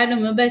me? Try to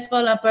my best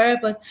for a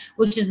purpose,"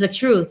 which is the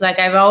truth. Like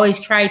I've always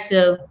tried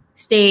to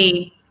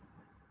stay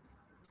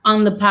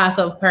on the path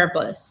of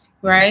purpose,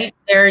 right?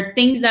 There are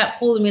things that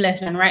pulled me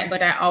left and right,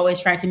 but I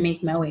always try to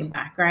make my way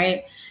back,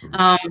 right?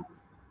 By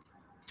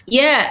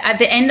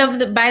the end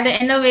of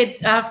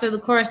it, after the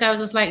chorus, I was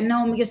just like,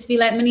 no, I just feel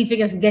like many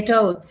figures get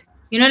out.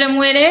 You know them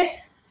with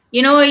it?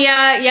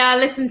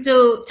 Listen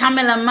to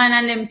Tamila Man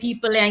and them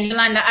people and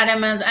Yolanda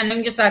Adams, and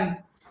them just like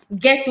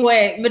get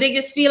away. But I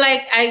just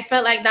I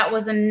felt like that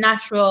was a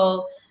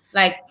natural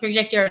like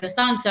trajectory of the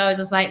song. So I was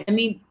just like, let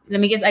me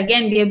just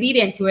again be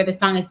obedient to where the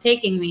song is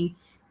taking me.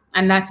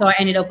 And that's how I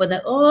ended up with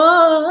the God,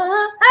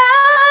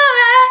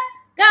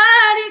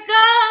 it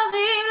calls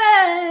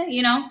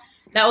me,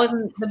 that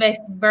wasn't the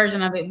best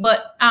version of it.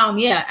 But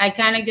I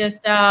kind of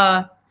just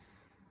I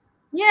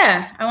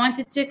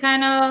wanted to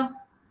kind of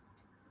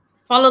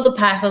follow the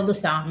path of the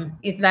song.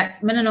 If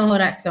that's, I don't know how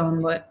that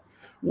sounds, but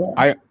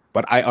yeah.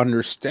 But I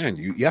understand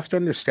you. You have to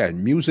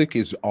understand, music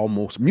is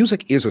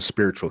a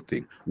spiritual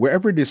thing.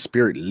 Wherever this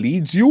spirit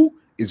leads you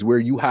is where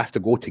you have to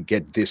go to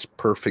get this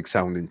perfect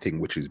sounding thing,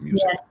 which is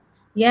music.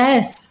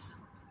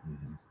 Yes.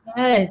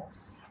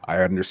 Yes. I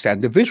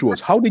understand the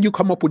visuals. How did you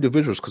come up with the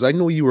visuals? Because I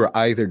know you were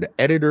either the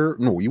editor.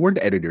 No, you weren't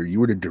the editor.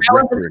 You were the director.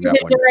 I was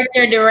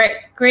the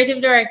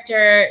creative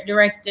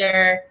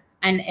director,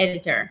 and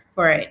editor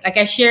for it. Like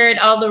I shared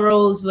all the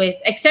roles with,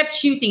 except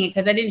shooting it,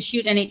 because I didn't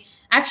shoot any.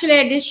 Actually,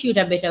 I did shoot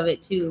a bit of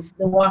it too.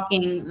 The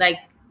walking, like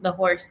the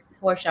horse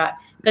shot,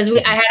 because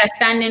I had a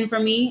stand-in for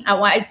me.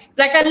 Like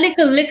a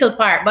little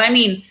part. But I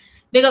mean,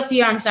 big up to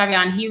Yarm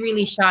Savion. He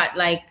really shot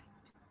like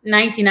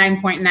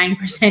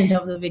 99.9%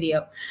 of the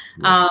video.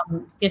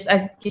 Just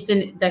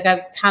like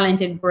a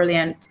talented,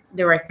 brilliant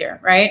director,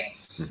 right?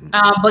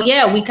 But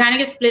yeah, we kind of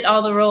just split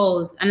all the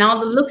roles, and all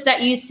the looks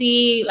that you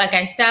see, like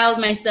I styled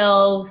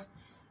myself,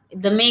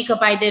 the makeup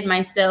I did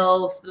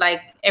myself,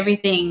 like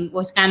everything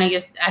was kind of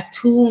just a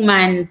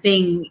 2-man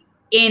thing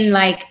in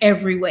like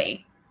every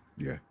way.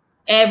 Yeah.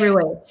 Every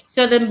way.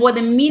 So what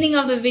the meaning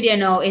of the video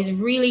now is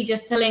really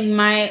just telling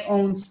my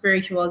own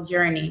spiritual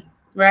journey,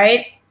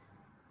 right?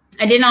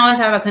 I didn't always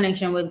have a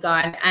connection with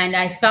God, and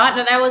I thought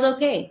that I was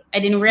okay. I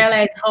didn't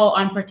realize how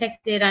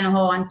unprotected and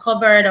how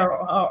uncovered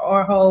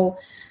or how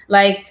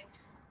like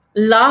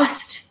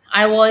lost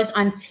I was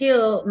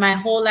until my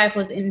whole life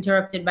was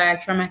interrupted by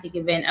a traumatic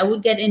event. I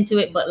would get into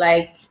it, but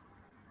like,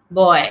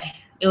 boy,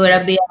 it would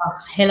have been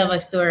a hell of a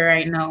story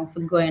right now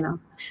for going on.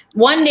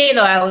 One day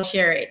though, I will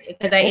share it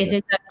because it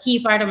is a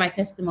key part of my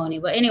testimony.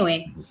 But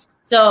anyway,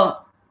 so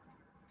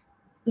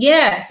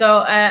yeah,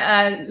 so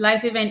a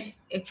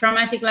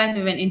traumatic life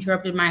event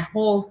interrupted my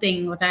whole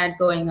thing, what I had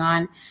going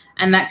on.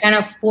 And that kind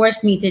of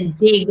forced me to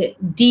dig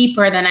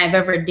deeper than I've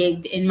ever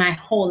digged in my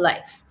whole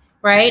life,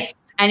 right?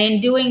 And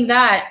in doing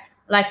that,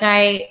 like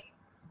I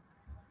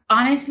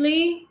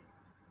honestly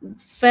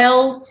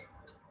felt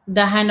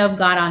the hand of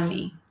God on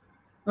me,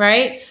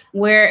 right?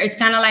 Where it's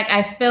kind of like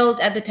I felt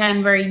at the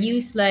time very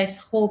useless,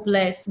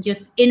 hopeless,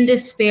 just in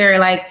despair,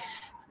 like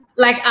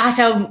at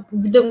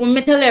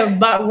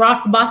the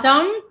rock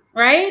bottom,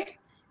 right?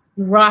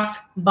 Rock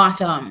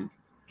bottom.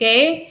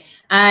 Okay.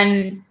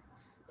 And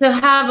to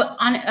have,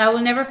 I will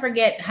never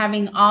forget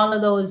having all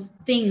of those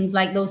things,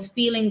 like those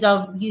feelings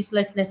of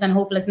uselessness and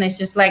hopelessness,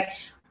 just like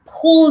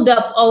pulled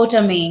up out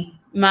of me,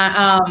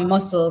 my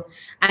muscle,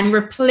 and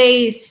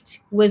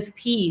replaced with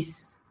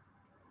peace.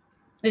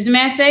 Does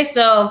may I say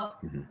so?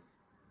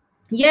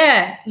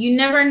 Yeah, you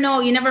never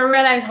know. You never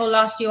realize how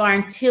lost you are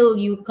until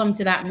you come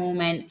to that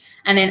moment.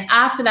 And then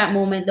after that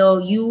moment, though,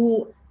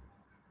 you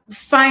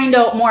find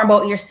out more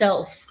about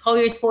yourself, how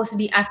you're supposed to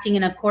be acting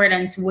in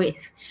accordance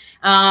with.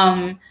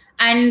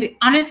 And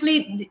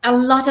honestly, a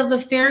lot of the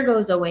fear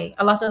goes away.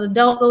 A lot of the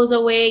doubt goes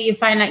away. You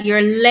find that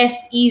you're less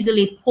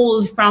easily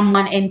pulled from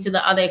one end to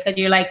the other because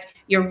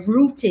you're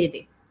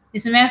rooted. You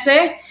see what I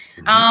say?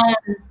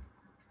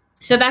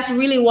 So that's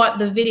really what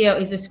the video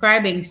is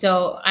describing.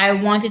 So I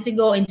wanted to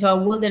go into a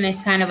wilderness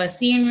kind of a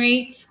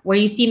scenery where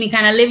you see me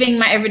kind of living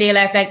my everyday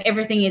life like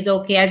everything is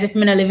okay, as if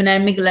I'm not living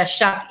in a middle of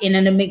shack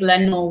in the middle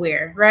of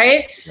nowhere,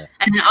 right? Yeah.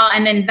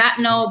 And then that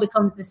now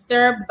becomes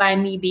disturbed by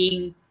me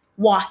being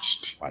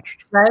watched,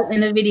 right,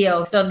 in the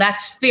video. So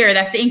that's fear.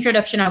 That's the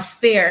introduction of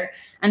fear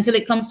until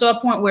it comes to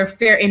a point where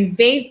fear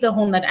invades the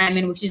home that I'm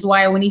in, which is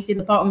why when you see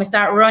the part when I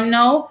start run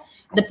now,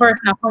 the person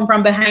will come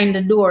from behind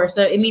the door.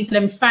 So it means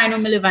them find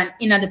me living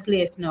in the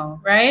place now,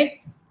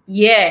 right?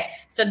 Yeah.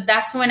 So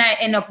that's when I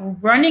end up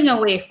running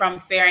away from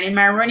fear. And in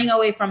my running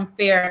away from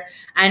fear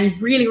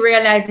and really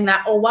realizing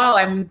that, oh, wow,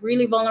 I'm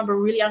really vulnerable,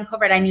 really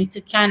uncovered. I need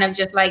to kind of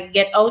just like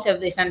get out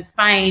of this and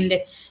find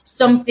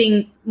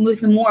something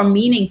with more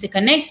meaning to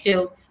connect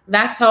to.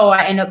 That's how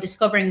I end up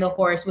discovering the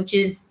horse, which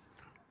is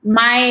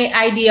my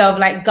idea of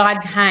like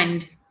God's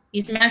hand.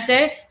 You see what I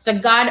say? So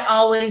God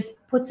always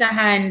puts a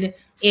hand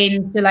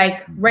in to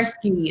like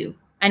rescue you.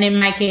 And in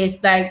my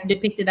case, like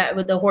depicted that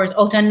with the horse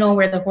out of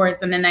nowhere, the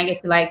horse, and then I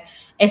get to like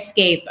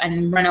escape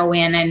and run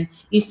away. And then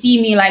you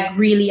see me like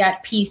really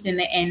at peace in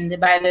the end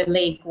by the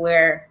lake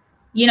where,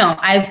 you know,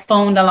 I've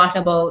found out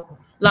a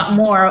lot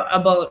more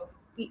about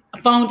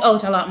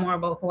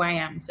who I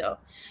am. So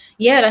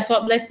yeah, that's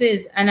what Blessed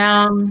is. And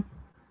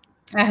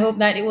I hope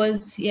that it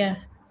was, yeah.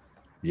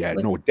 Yeah,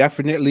 no,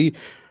 definitely.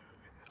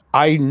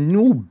 I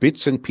knew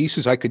bits and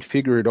pieces, I could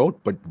figure it out,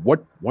 but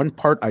one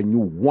part I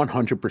knew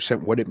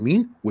 100% what it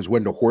meant was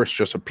when the horse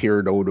just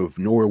appeared out of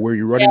nowhere where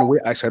you're running away.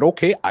 I said,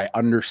 okay, I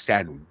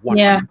understand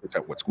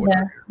 100% what's going on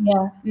here.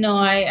 Yeah, no,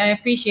 I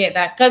appreciate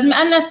that. Because I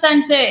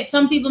understand, say,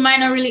 some people might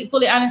not really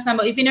fully understand,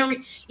 but if you know,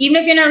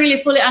 even if you're not really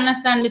fully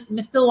understand, I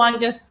still want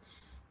to just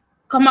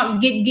come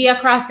up, get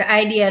across the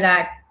idea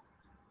that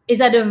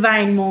it's a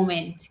divine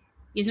moment.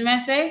 You see what I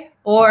say?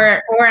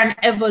 Or an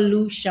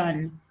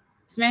evolution.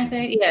 See what I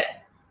say? Yeah.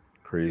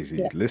 Crazy.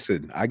 Yeah.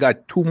 Listen, I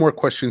got 2 more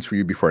questions for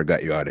you before I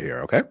got you out of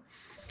here, okay?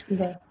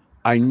 Okay.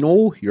 I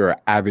know you're an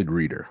avid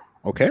reader,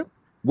 okay?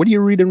 What are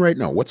you reading right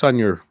now? What's on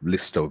your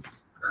list of?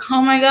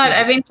 Oh my God,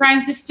 I've been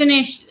trying to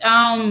finish,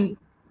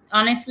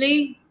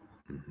 honestly,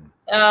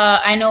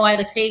 I Know Why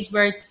the Caged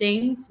Bird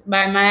Sings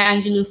by Maya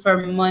Angelou for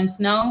months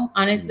now,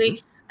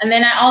 honestly. And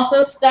then I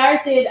also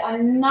started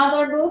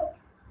another book.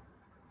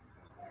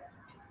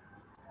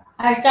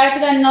 I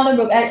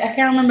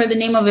can't remember the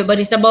name of it, but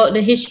it's about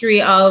the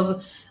history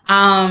of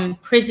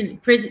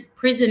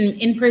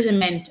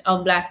imprisonment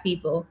of Black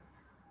people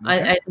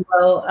as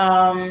well.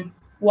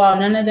 Wow,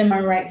 none of them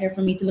are right here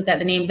for me to look at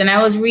the names. And I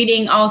was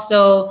reading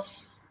also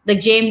the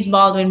James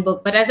Baldwin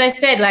book, but as I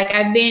said, like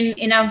I've been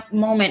in a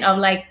moment of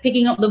like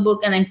picking up the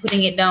book and then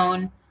putting it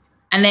down,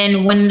 and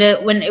then when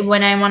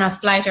I'm on a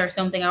flight or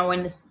something, or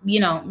when this, you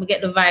know, we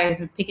get the vibes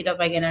and pick it up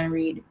again and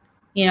read,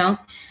 you know.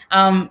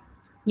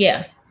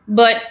 Yeah,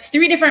 But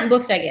 3 different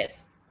books, I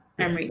guess,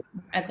 I'm reading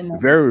at the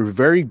moment. Very,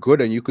 very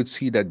good. And you could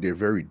see that they're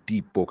very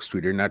deep books too.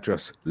 They're not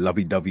just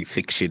lovey-dovey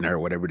fiction or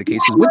whatever the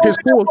case is, which is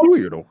cool too,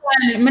 you know.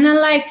 I don't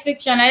like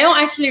fiction. I don't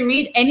actually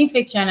read any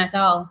fiction at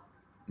all.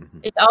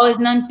 It's always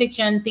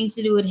nonfiction, things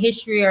to do with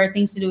history or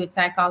things to do with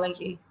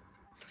psychology.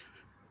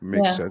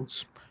 Makes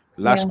sense.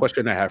 Last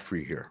question I have for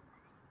you here.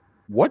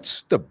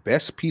 What's the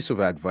best piece of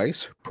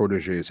advice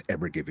Protege has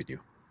ever given you?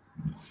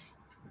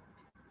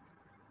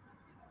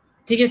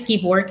 To just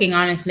keep working,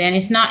 honestly. And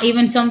it's not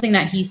even something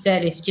that he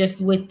said. It's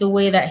just with the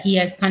way that he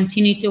has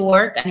continued to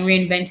work and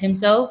reinvent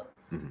himself.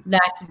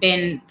 That's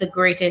been the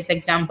greatest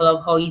example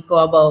of how you go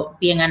about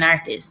being an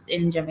artist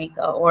in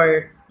Jamaica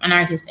or an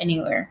artist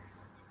anywhere.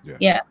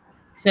 Yeah.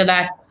 So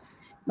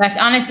that's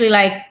honestly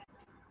like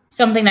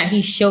something that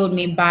he showed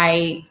me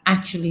by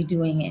actually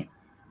doing it.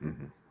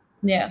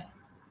 Yeah.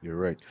 You're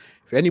right.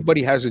 If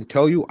anybody hasn't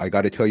tell you, I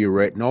got to tell you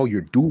right now,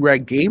 your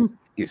do-rag game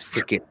is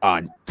freaking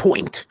on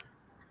point.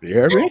 You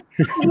hear me?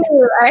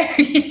 I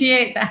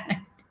appreciate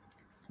that.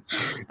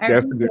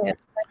 Definitely.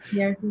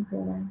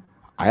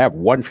 I have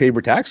one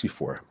favor to ask you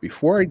for.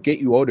 Before I get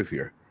you out of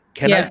here,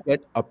 can I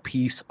get a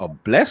piece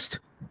of Blessed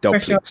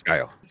dumpling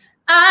style?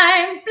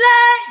 I'm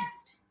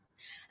blessed.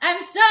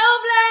 I'm so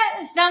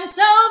blessed. I'm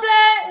so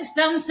blessed.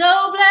 I'm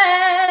so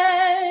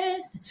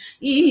blessed.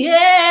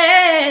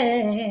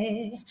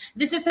 Yeah.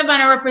 This is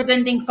Savannah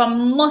representing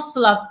from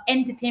Muscle Up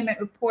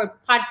Entertainment Report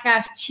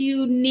podcast.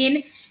 Tune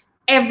in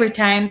every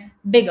time.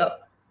 Big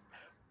up.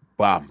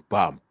 Bam,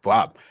 bam,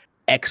 bam.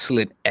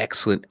 Excellent,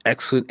 excellent,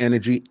 excellent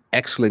energy.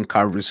 Excellent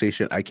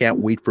conversation. I can't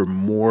wait for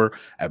more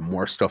and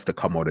more stuff to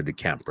come out of the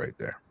camp right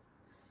there.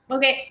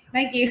 Okay,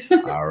 thank you.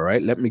 All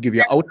right, let me give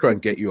you an outro and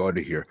get you out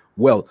of here.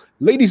 Well,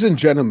 ladies and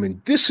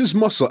gentlemen, this is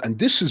Muscle, and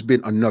this has been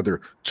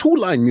another Two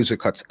Line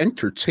Music Hut's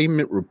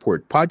Entertainment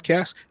Report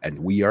podcast, and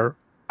we are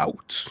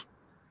out.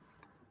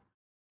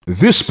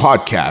 This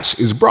podcast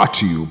is brought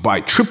to you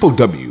by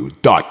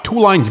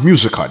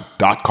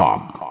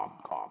www.twolinemusichut.com.